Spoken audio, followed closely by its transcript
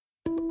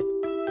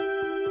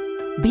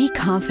Be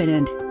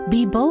confident,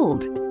 be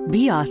bold,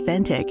 be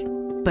authentic,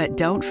 but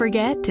don't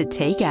forget to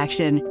take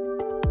action.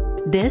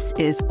 This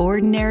is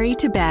Ordinary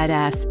to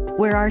Badass,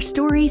 where our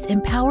stories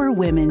empower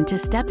women to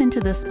step into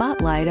the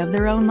spotlight of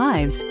their own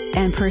lives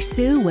and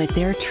pursue what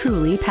they're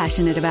truly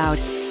passionate about.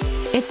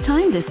 It's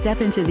time to step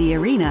into the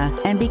arena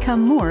and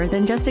become more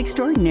than just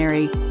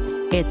extraordinary.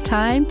 It's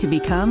time to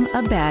become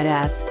a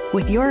badass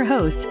with your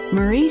host,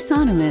 Marie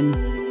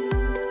Sonneman.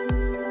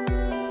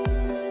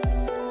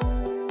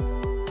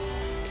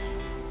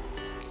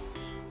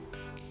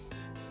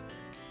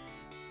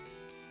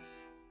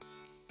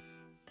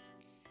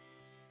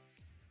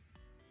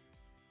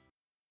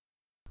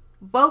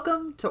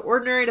 Welcome to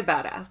Ordinary to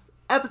Badass,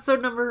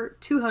 episode number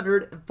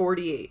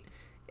 248.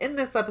 In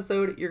this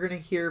episode, you're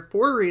going to hear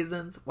 4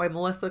 reasons why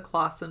Melissa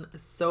Clausen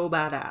is so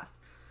badass.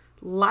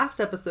 Last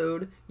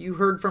episode, you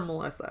heard from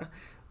Melissa.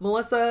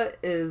 Melissa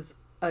is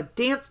a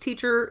dance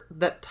teacher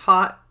that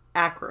taught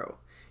acro.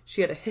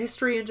 She had a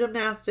history in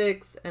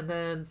gymnastics and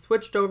then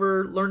switched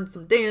over, learned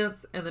some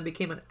dance, and then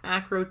became an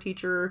acro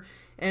teacher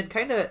and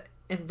kind of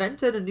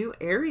invented a new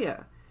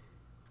area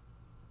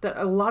that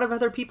a lot of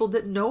other people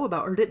didn't know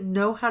about or didn't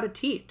know how to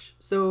teach.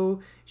 So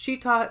she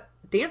taught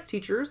dance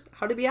teachers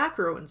how to be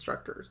acro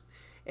instructors.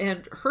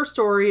 And her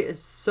story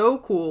is so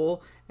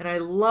cool. And I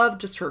love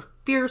just her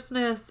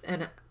fierceness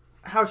and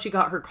how she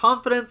got her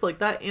confidence. Like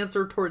that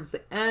answer towards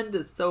the end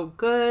is so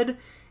good.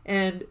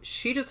 And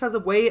she just has a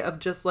way of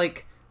just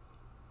like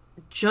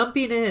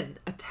jumping in,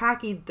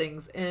 attacking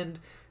things and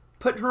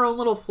putting her own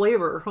little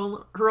flavor,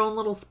 her own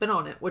little spin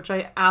on it, which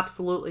I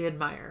absolutely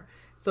admire.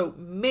 So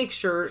make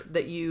sure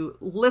that you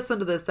listen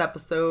to this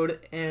episode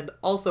and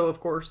also,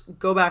 of course,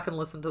 go back and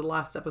listen to the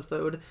last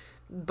episode,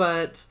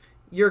 but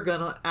you're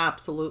gonna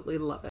absolutely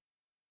love it.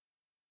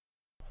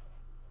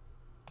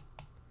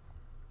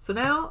 So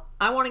now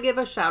I want to give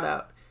a shout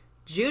out.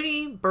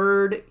 Junie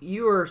Bird,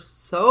 you are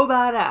so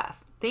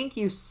badass. Thank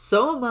you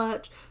so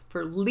much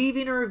for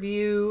leaving a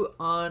review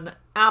on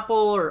Apple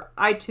or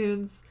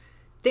iTunes.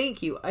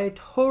 Thank you. I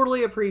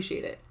totally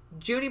appreciate it.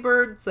 Junie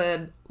Bird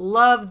said,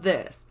 "Love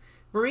this.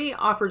 Marie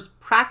offers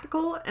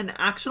practical and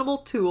actionable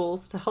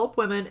tools to help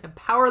women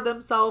empower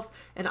themselves,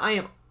 and I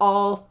am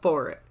all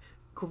for it.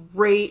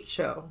 Great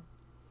show."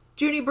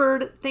 Junie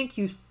Bird, thank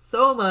you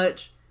so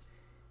much.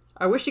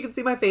 I wish you could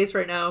see my face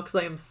right now because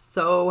I am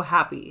so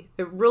happy.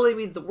 It really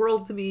means the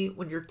world to me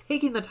when you're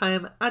taking the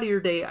time out of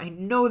your day. I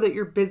know that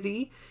you're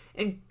busy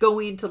and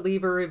going to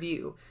leave a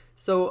review.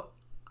 So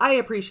I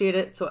appreciate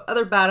it. So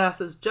other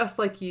badasses just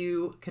like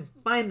you can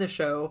find the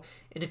show.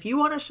 And if you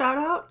want a shout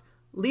out,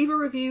 leave a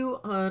review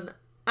on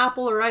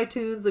Apple or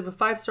iTunes, leave a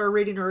 5-star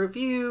rating or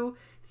review.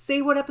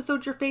 Say what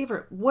episode's your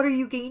favorite. What are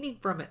you gaining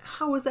from it?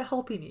 How is it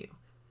helping you?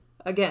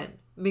 Again,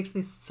 it makes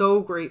me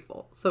so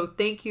grateful. So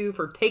thank you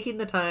for taking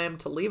the time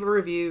to leave a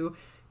review.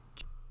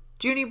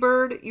 Junie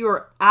Bird, you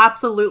are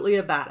absolutely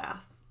a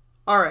badass.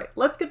 All right,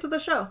 let's get to the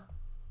show.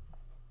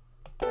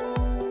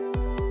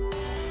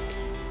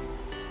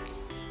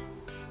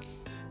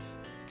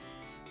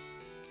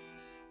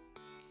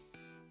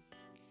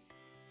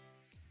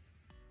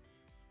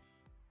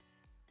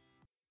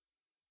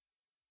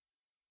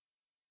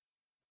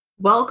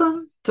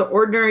 Welcome to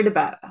Ordinary to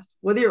Badass.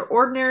 Whether you're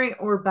ordinary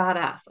or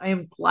badass, I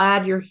am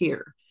glad you're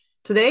here.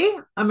 Today,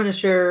 I'm going to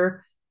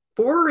share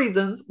 4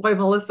 reasons why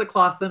Melissa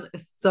Clausen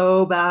is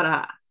so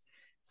badass.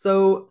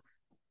 So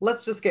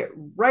let's just get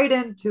right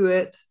into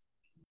it.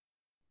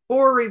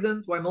 4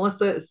 reasons why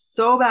Melissa is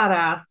so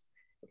badass.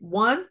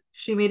 1,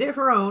 she made it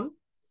her own.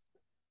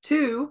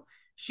 2,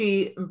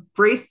 she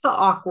embraced the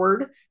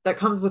awkward that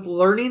comes with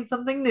learning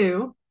something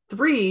new.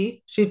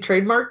 3, she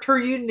trademarked her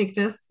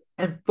uniqueness.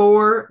 And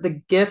 4, the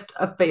gift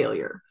of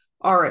failure.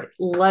 All right,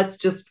 let's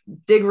just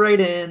dig right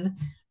in.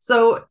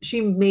 So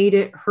she made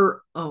it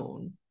her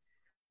own.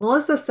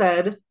 Melissa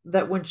said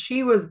that when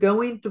she was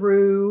going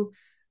through,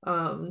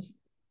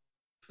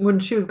 when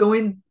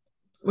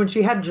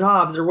she had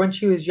jobs or when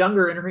she was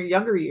younger in her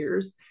younger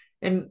years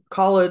in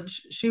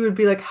college, she would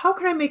be like, how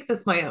can I make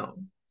this my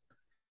own?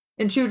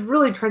 And she would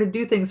really try to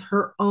do things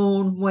her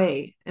own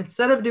way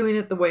instead of doing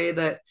it the way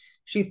that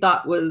she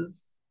thought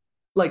was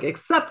like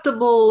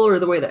acceptable or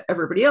the way that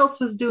everybody else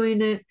was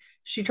doing it.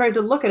 She tried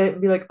to look at it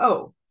and be like,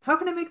 oh, how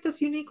can I make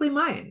this uniquely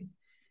mine?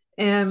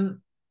 And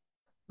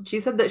she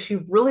said that she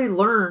really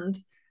learned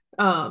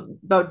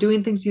about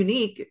doing things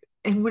unique.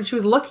 And when she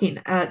was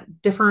looking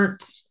at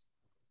different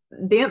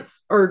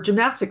dance or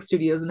gymnastic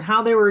studios and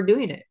how they were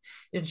doing it,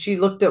 and she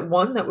looked at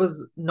one that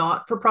was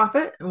not for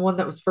profit and one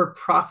that was for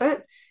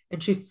profit,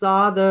 and she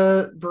saw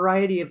the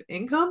variety of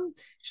income.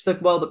 She's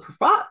like, well, the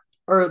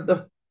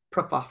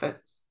profit,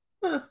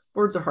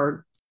 words are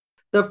hard.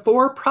 The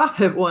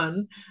for-profit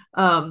one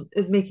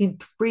is making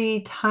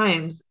 3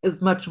 times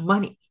as much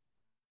money.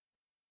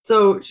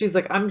 So she's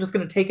like, I'm just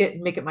going to take it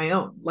and make it my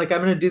own. Like,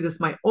 I'm going to do this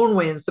my own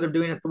way instead of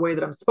doing it the way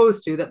that I'm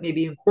supposed to, that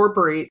maybe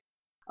incorporate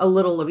a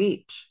little of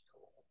each.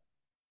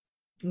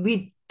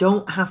 We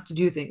don't have to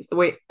do things the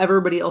way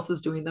everybody else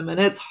is doing them. And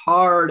it's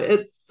hard.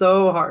 It's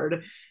so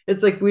hard.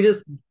 It's like we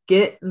just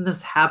get in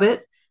this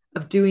habit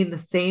of doing the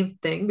same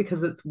thing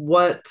because it's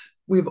what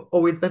we've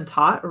always been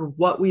taught or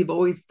what we've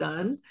always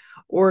done.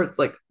 Or it's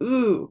like,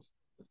 ooh,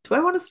 do I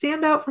want to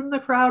stand out from the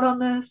crowd on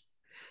this?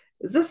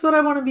 Is this what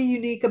I want to be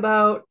unique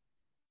about?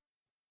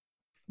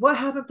 What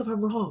happens if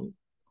I'm wrong?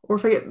 Or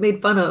if I get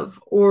made fun of?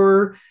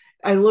 Or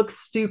I look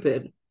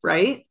stupid,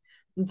 right?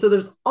 And so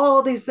there's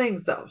all these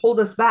things that hold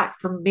us back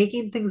from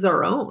making things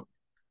our own.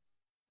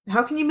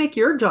 How can you make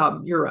your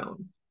job your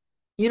own?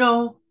 You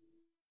know,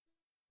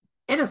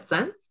 in a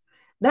sense,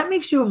 that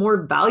makes you a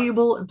more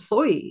valuable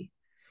employee.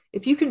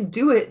 If you can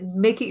do it and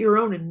make it your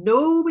own and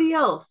nobody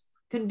else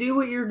can do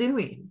what you're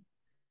doing,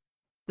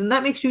 then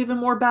that makes you even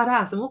more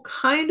badass. And we'll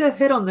kind of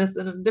hit on this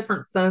in a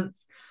different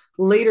sense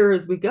later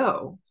as we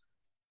go.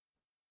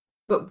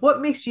 But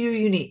what makes you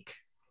unique?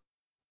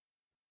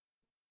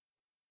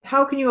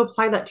 How can you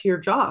apply that to your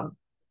job?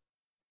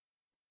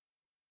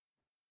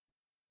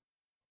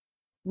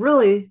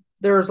 Really,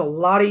 there's a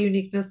lot of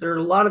uniqueness. There are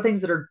a lot of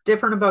things that are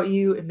different about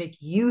you and make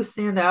you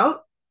stand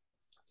out.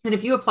 And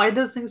if you applied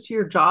those things to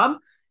your job,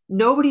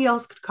 nobody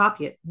else could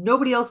copy it.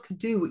 Nobody else could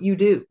do what you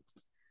do.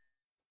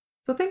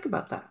 So think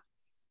about that.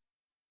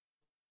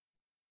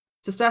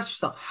 Just ask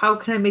yourself, how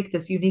can I make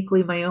this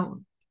uniquely my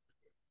own?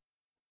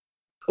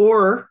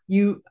 Or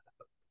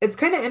it's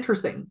kind of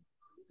interesting.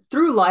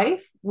 Through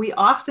life, we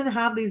often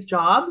have these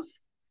jobs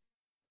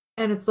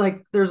and it's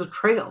like there's a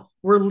trail.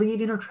 We're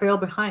leaving a trail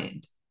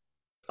behind.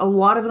 A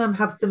lot of them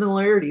have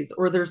similarities,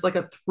 or there's like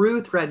a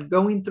through thread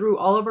going through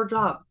all of our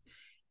jobs,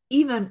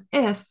 even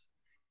if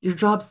your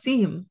jobs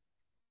seem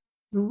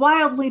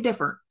wildly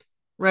different,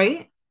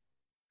 right?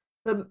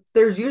 But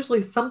there's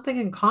usually something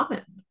in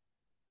common.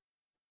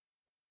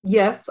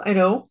 Yes, I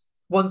know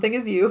one thing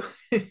is you,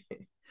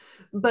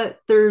 but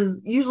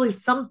there's usually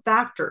some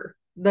factor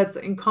that's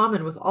in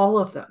common with all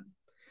of them.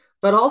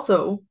 But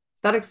also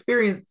that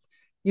experience,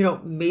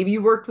 maybe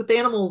you worked with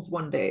animals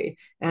one day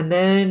and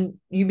then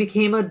you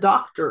became a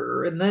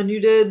doctor and then you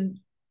did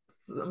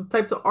some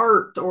type of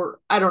art, or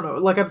I don't know,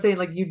 like I'm saying,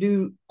 like you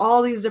do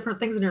all these different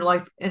things in your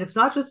life and it's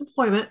not just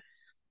employment.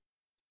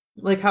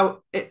 Like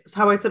how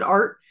I said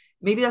art,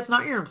 maybe that's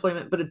not your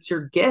employment, but it's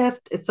your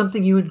gift. It's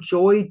something you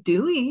enjoy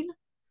doing,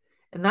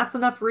 and that's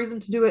enough reason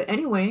to do it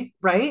anyway,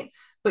 right?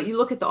 But you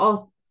look at the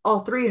all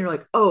three and you're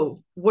like,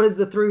 oh, what is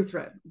the through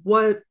thread?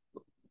 What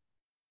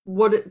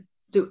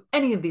do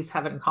any of these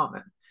have in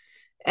common?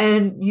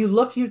 And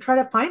you try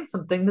to find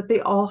something that they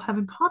all have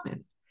in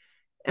common.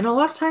 And a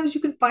lot of times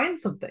you can find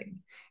something,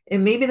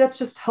 and maybe that's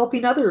just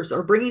helping others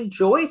or bringing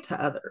joy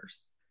to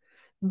others.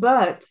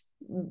 But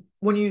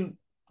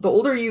the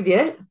older you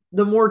get,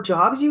 the more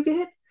jobs you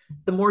get,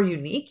 the more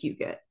unique you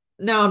get.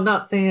 Now, I'm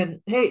not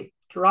saying, hey,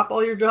 drop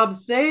all your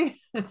jobs today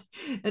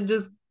and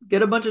just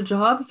get a bunch of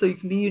jobs so you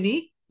can be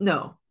unique.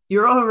 No,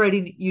 you're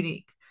already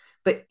unique.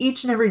 But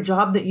each and every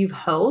job that you've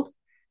held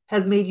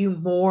has made you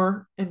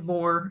more and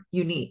more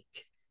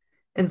unique.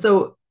 And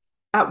so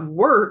at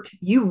work,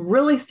 you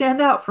really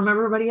stand out from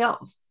everybody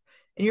else.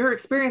 And your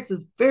experience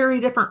is very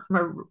different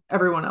from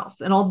everyone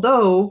else. And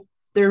although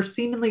there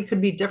seemingly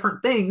could be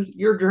different things,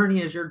 your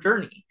journey is your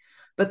journey.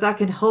 But that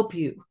can help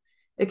you.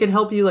 It can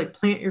help you like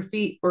plant your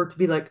feet, or to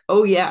be like,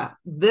 oh yeah,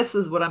 this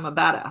is what I'm a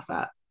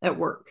badass at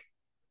work.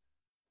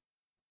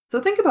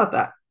 So think about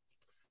that.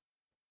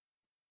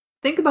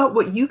 Think about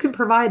what you can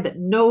provide that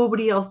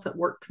nobody else at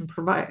work can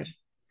provide,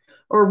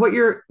 or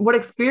what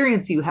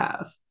experience you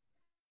have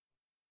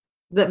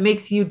that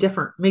makes you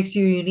different, makes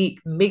you unique,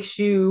 makes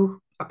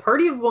you a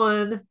party of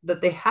one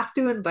that they have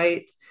to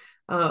invite,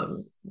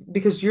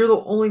 because you're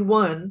the only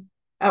one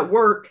at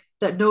work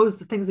that knows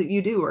the things that you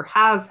do or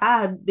has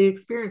had the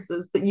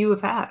experiences that you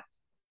have had.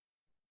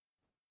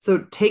 So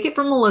take it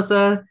from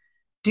Melissa,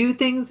 do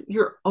things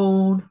your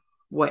own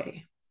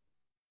way.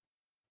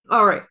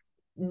 All right.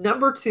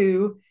 Number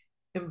 2,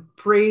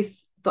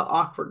 embrace the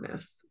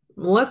awkwardness.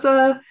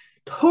 Melissa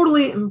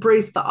totally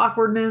embraced the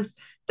awkwardness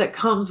that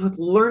comes with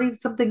learning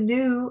something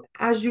new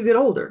as you get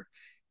older.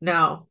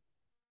 Now,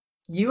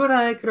 you and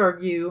I could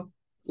argue,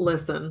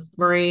 listen,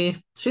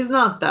 Marie, she's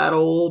not that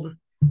old.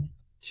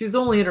 She's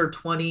only in her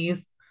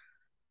 20s.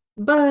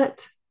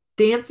 But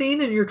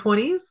dancing in your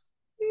 20s,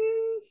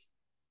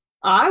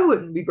 I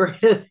wouldn't be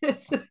great at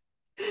it.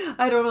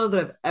 I don't know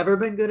that I've ever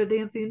been good at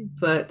dancing,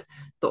 but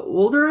the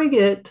older I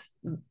get,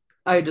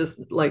 I just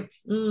like,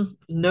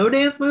 no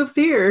dance moves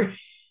here.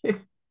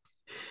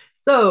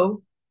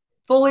 So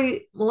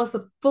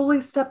Melissa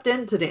fully stepped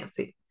into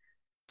dancing.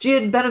 She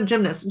had been a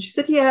gymnast and she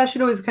said, yeah,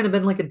 she'd always kind of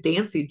been like a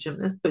dancey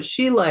gymnast, but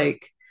she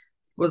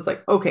was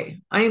like, okay,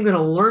 I am going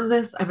to learn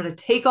this. I'm going to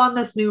take on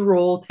this new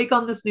role, take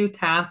on this new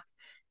task,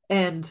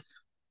 and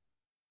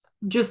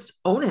just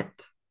own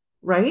it.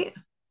 Right.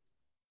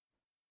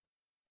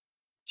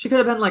 She could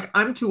have been like,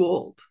 I'm too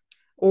old.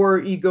 Or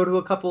you go to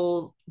a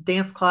couple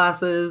dance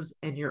classes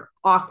and you're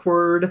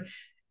awkward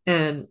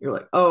and you're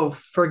like, oh,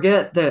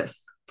 forget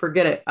this.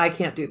 Forget it. I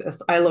can't do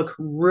this. I look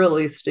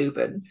really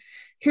stupid.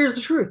 Here's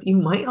the truth. You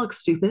might look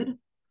stupid,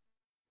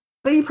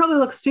 but you probably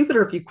look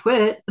stupider if you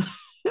quit.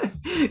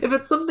 If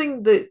it's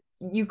something that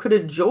you could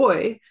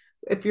enjoy,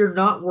 If you're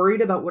not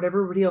worried about what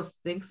everybody else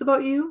thinks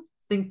about you,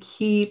 then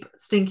keep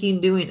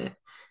stinking doing it.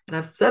 And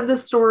I've said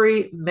this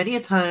story many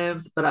a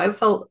times, but I've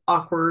felt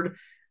awkward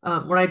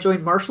when I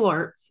joined martial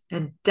arts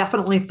and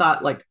definitely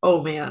thought, like,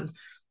 oh man,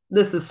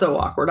 this is so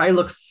awkward. I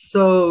look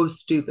so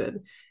stupid.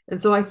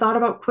 And so I thought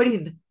about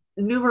quitting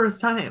numerous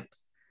times.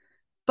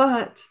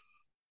 But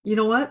you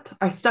know what?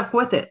 I stuck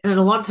with it. And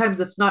a lot of times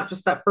it's not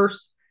just that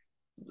first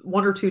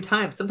one or two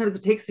times. Sometimes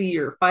it takes a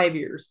year, 5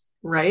 years,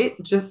 right?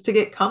 Just to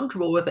get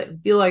comfortable with it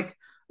and feel like,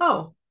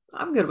 oh,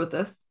 I'm good with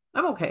this.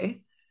 I'm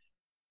okay.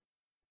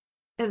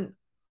 And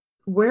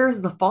where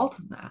is the fault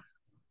in that?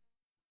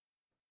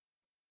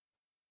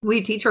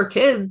 We teach our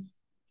kids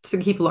to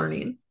keep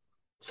learning.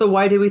 So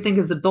why do we think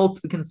as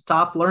adults we can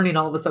stop learning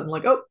all of a sudden?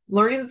 Like, oh,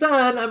 learning's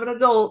done. I'm an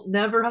adult.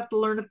 Never have to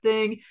learn a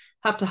thing.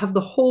 Have to have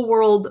the whole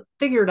world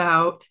figured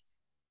out.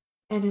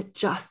 And it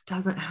just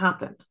doesn't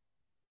happen.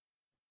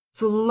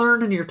 So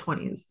learn in your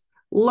 20s,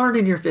 learn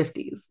in your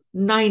 50s,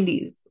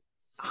 90s,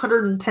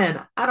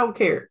 110. I don't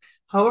care.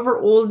 However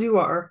old you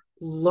are,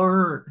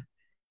 learn.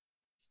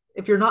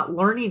 If you're not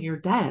learning, you're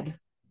dead,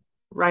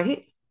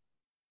 right?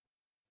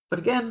 But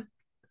again,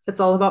 it's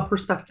all about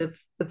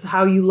perspective. It's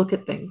how you look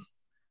at things.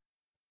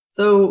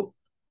 So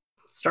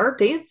start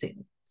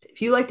dancing.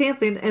 If you like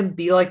dancing and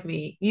be like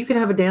me, you can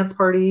have a dance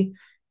party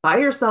by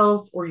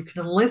yourself, or you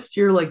can enlist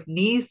your like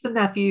niece and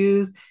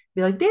nephews,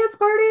 be like, dance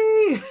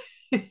party.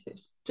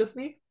 Just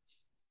me.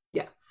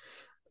 Yeah.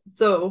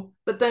 So,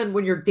 but then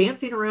when you're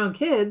dancing around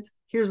kids,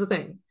 here's the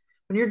thing.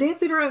 When you're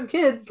dancing around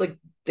kids, like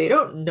they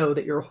don't know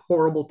that you're a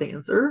horrible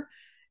dancer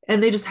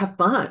and they just have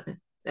fun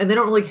and they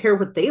don't really care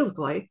what they look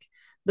like.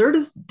 They're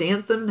just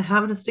dancing and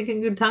having a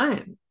stinking good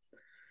time.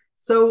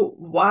 So,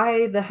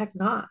 why the heck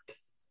not?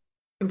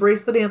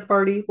 Embrace the dance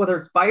party, whether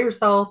it's by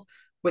yourself,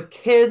 with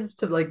kids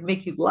to like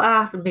make you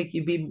laugh and make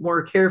you be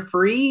more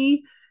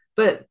carefree,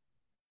 but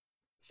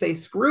say,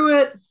 screw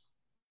it.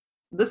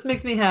 This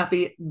makes me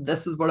happy.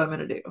 This is what I'm going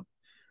to do.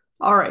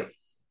 All right.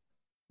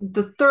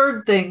 The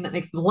third thing that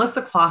makes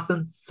Melissa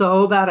Clausen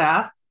so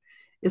badass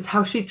is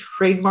how she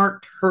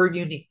trademarked her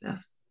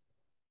uniqueness.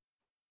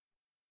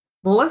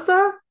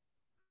 Melissa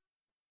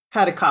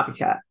had a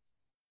copycat,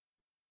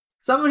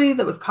 somebody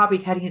that was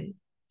copycatting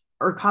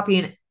or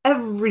copying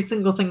every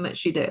single thing that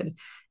she did.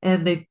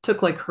 And they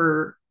took like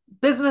her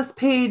business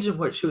page and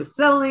what she was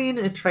selling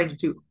and tried to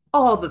do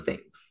all the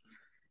things.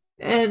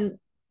 And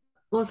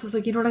Melissa's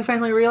like, you know what I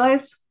finally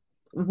realized?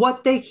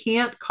 What they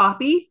can't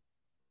copy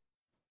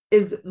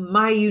is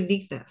my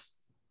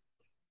uniqueness.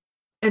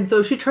 And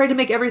so she tried to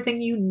make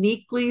everything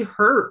uniquely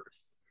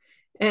hers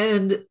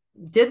and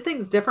did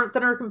things different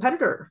than her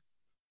competitor.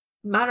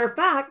 Matter of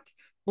fact,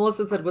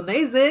 Melissa said, when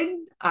they zig,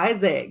 I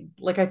zig.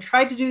 Like I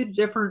tried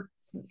to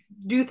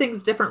do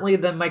things differently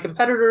than my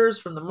competitors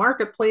from the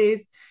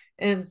marketplace.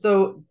 And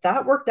so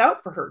that worked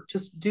out for her,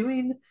 just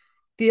doing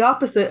the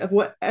opposite of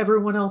what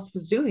everyone else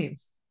was doing.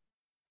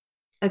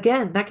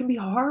 Again, that can be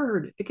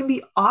hard. It can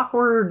be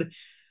awkward.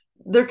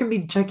 There can be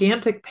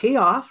gigantic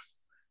payoffs,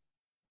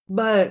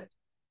 but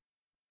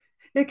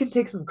it can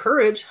take some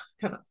courage.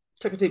 Kind of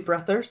took a deep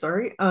breath there,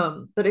 sorry.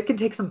 But it can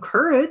take some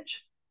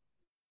courage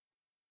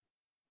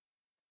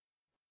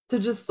to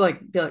just like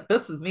be like,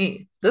 this is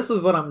me. This is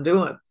what I'm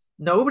doing.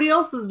 Nobody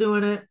else is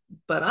doing it,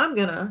 but I'm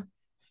gonna.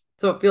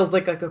 So it feels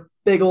like a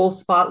big old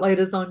spotlight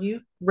is on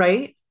you,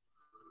 right?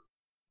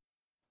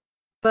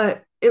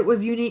 But it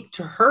was unique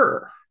to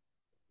her.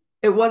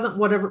 It wasn't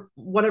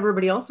what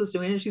everybody else was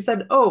doing. And she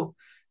said, oh,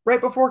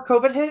 right before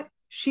COVID hit,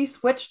 she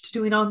switched to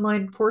doing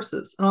online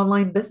courses and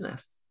online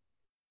business.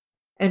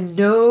 And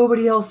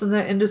nobody else in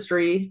the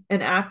industry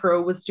in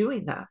acro was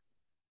doing that.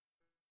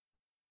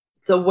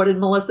 So what did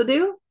Melissa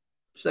do?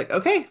 She's like,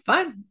 okay,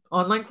 fine,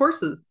 online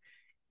courses.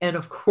 And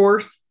of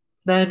course,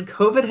 then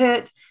COVID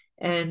hit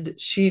and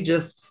she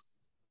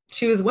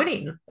was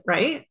winning,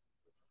 right?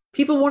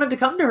 People wanted to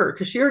come to her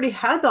because she already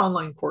had the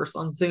online course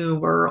on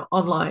Zoom or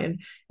online.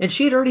 And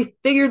she had already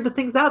figured the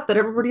things out that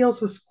everybody else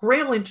was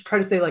scrambling to try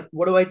to say, like,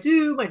 what do I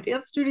do? My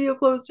dance studio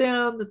closed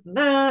down, this and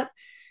that.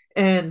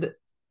 And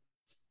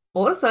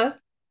Melissa,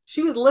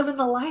 she was living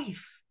the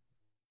life.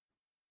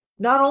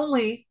 Not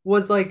only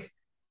was like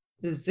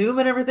the Zoom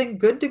and everything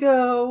good to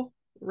go,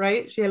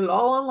 right? She had it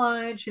all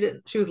online.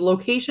 She was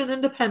location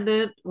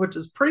independent, which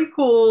is pretty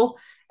cool.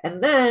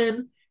 And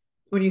then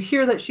when you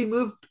hear that she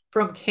moved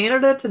from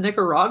Canada to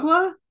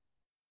Nicaragua,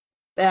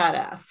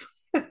 badass.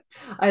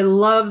 I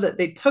love that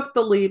they took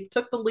the leap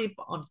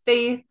on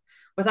faith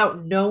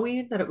without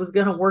knowing that it was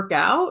going to work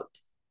out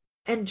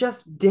and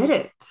just did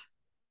it.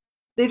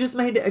 They just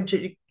made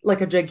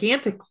like a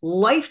gigantic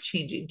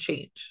life-changing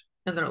change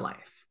in their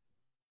life.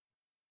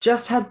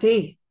 Just had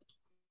faith.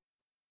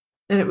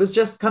 And it was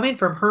just coming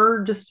from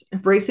her, just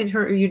embracing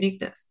her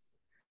uniqueness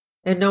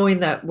and knowing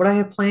that what I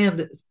have planned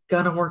is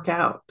going to work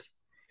out.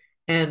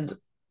 And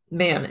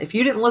man, if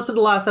you didn't listen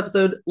to last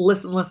episode,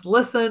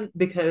 listen,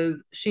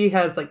 because she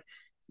has like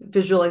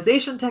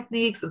visualization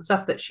techniques and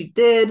stuff that she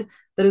did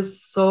that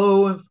is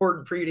so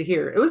important for you to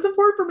hear. It was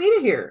important for me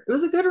to hear. It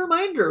was a good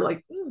reminder.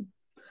 Like,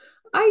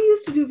 I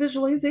used to do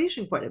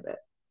visualization quite a bit.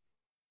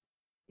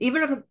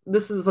 even if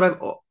this is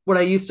what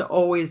I used to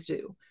always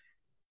do.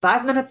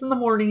 5 minutes in the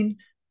morning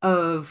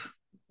of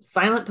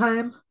silent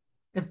time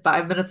and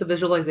 5 minutes of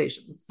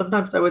visualization.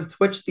 Sometimes I would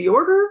switch the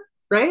order,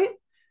 right?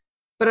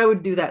 But I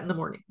would do that in the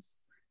mornings.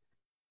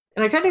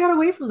 And I kind of got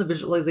away from the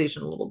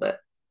visualization a little bit,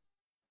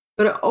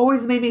 but it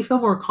always made me feel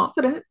more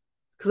confident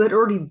because I'd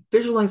already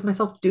visualized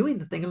myself doing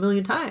the thing a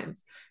million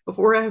times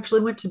before I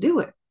actually went to do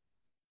it.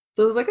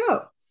 So I was like,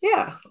 oh,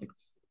 yeah, like,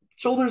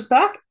 shoulders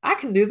back. I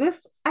can do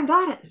this. I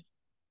got it.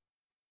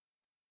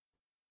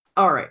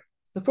 All right.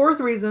 The fourth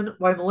reason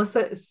why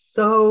Melissa is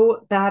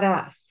so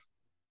badass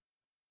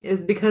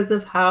is because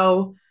of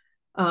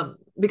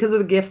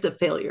the gift of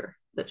failure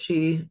that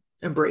she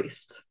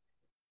embraced.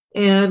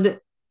 And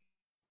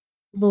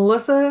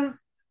Melissa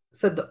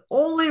said the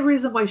only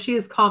reason why she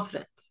is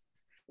confident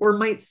or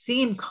might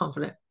seem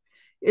confident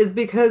is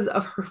because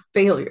of her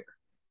failure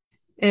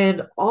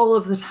and all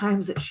of the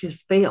times that she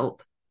has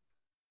failed.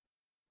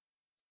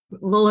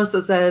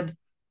 Melissa said,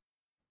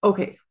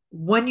 okay,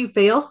 when you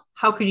fail,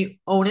 how can you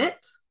own it,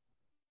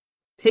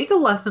 take a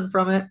lesson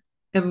from it,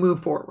 and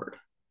move forward?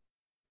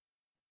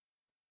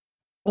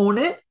 Own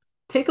it,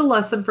 take a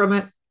lesson from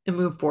it, and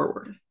move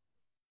forward.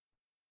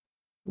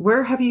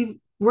 Where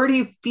do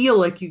you feel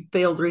like you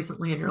failed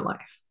recently in your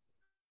life?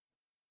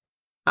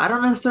 I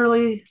don't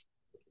necessarily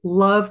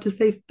love to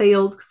say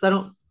failed because I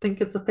don't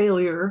think it's a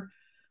failure.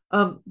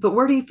 But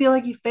where do you feel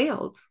like you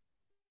failed?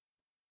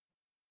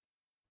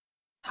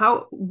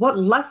 What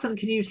lesson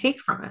can you take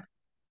from it?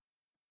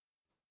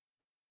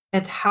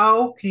 And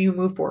how can you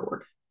move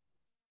forward?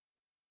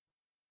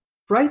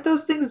 Write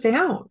those things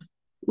down.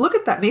 Look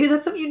at that. Maybe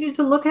that's something you need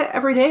to look at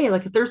every day.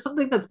 Like if there's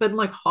something that's been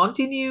like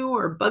haunting you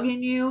or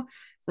bugging you,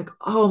 like,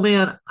 oh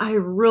man, I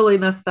really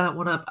messed that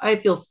one up. I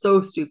feel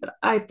so stupid.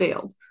 I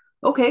failed.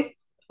 Okay,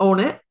 own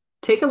it,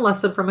 take a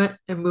lesson from it,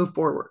 and move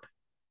forward.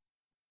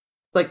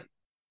 It's like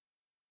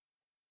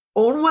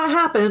own what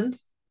happened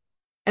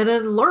and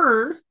then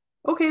learn,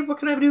 okay, what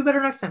can I do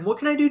better next time? What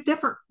can I do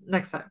different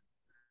next time?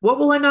 What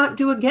will I not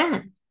do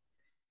again?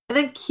 And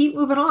then keep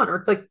moving on. Or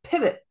it's like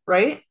pivot,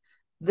 right?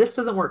 This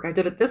doesn't work. I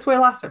did it this way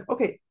last time.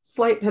 Okay,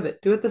 slight pivot,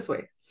 do it this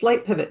way.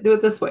 Slight pivot, do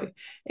it this way.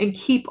 And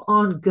keep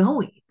on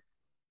going.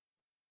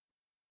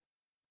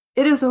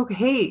 It is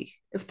okay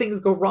if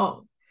things go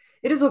wrong.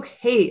 It is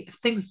okay if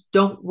things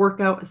don't work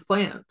out as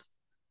planned.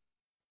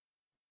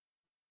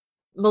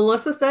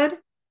 Melissa said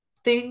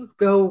things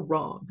go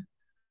wrong.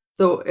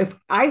 So if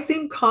I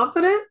seem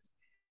confident,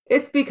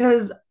 it's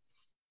because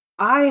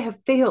I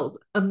have failed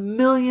a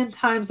million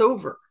times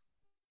over.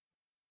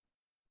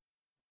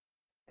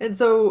 And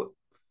so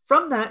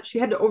from that, she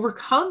had to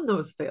overcome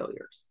those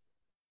failures.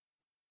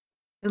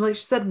 And like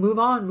she said, move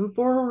on, move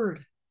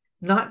forward,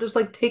 not just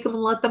like take them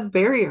and let them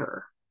bury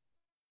her.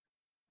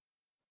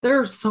 There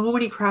are so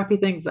many crappy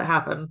things that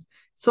happen,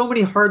 so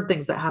many hard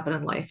things that happen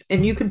in life.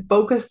 And you can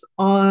focus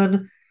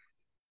on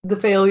the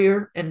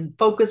failure and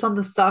focus on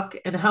the suck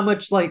and how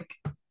much like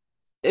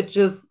it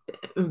just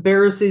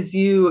embarrasses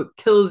you, it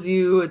kills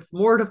you, it's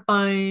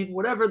mortifying,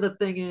 whatever the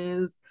thing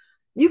is.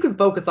 You can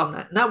focus on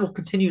that and that will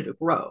continue to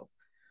grow.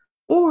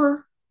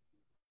 Or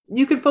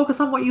you can focus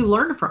on what you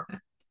learn from it.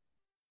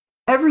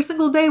 Every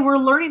single day, we're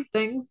learning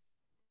things,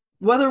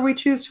 whether we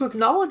choose to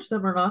acknowledge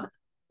them or not.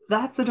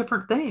 That's a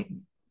different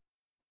thing.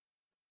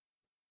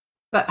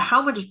 But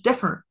how much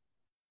different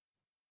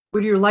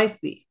would your life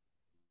be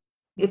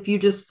if you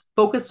just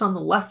focused on the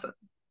lesson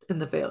in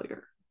the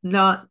failure,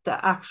 not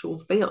the actual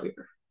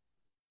failure?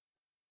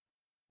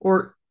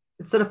 Or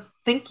instead of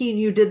thinking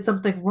you did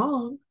something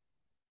wrong,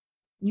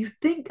 you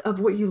think of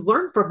what you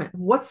learned from it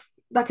and what's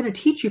that going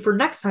to teach you for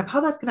next time,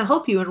 how that's going to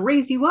help you and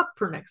raise you up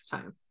for next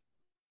time.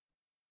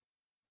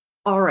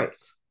 All right.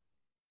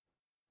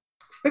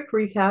 Quick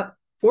recap.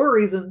 4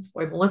 reasons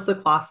why Melissa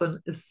Claassen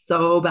is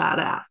so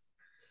badass.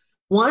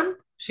 1,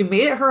 she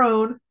made it her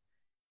own.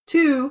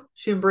 2,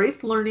 she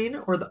embraced learning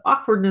or the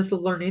awkwardness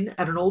of learning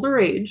at an older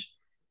age.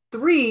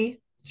 3,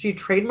 she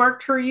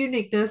trademarked her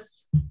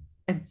uniqueness.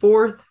 And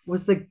 4th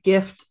was the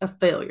gift of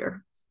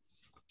failure.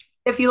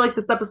 If you like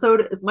this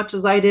episode as much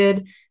as I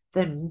did,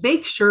 then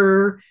make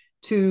sure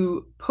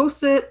to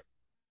post it.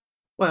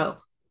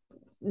 Well,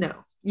 no,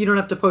 you don't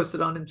have to post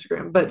it on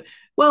Instagram, but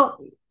well,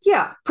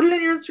 yeah, put it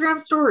in your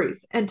Instagram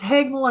stories and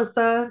tag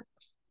Melissa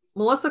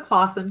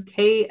Claassen,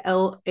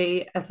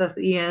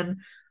 Klassen.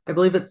 I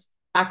believe it's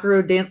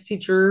Acro Dance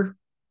Teacher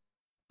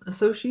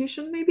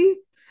Association, maybe.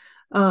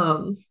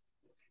 But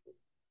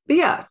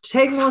yeah,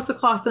 tag Melissa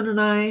Claassen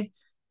and I,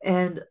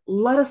 and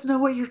let us know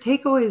what your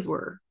takeaways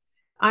were.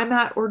 I'm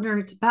at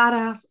Ordinary to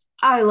Badass.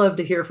 I love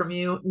to hear from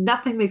you.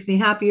 Nothing makes me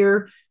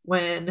happier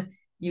when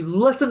you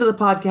listen to the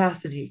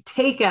podcast and you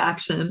take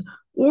action,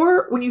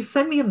 or when you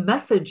send me a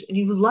message and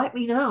you let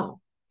me know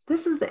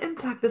this is the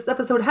impact this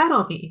episode had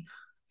on me.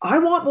 I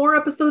want more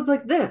episodes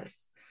like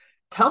this.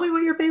 Tell me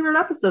what your favorite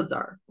episodes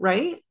are,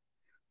 right?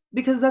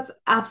 Because that's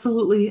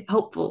absolutely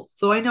helpful.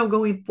 So I know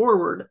going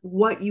forward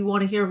what you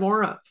want to hear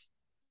more of.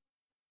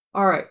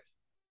 All right.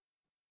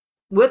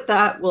 With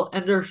that, we'll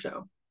end our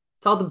show.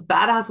 To all the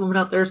badass women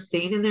out there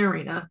staying in the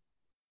arena,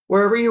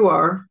 wherever you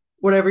are,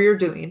 whatever you're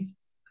doing,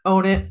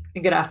 own it,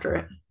 and get after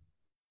it.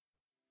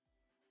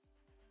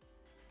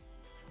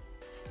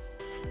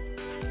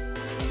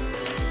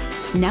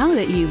 Now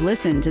that you've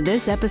listened to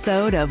this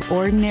episode of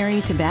Ordinary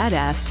to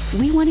Badass,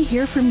 we want to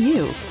hear from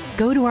you.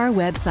 Go to our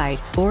website,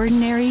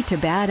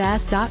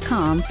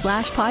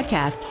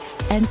 ordinarytobadass.com/podcast,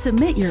 and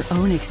submit your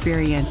own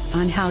experience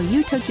on how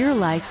you took your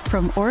life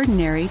from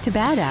ordinary to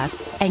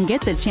badass and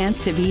get the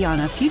chance to be on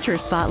a future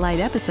Spotlight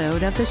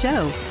episode of the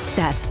show.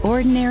 That's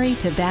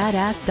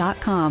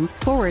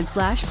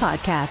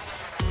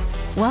ordinarytobadass.com/podcast.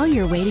 While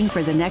you're waiting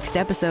for the next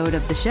episode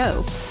of the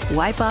show,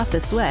 wipe off the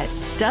sweat,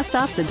 dust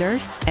off the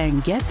dirt,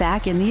 and get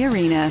back in the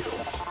arena.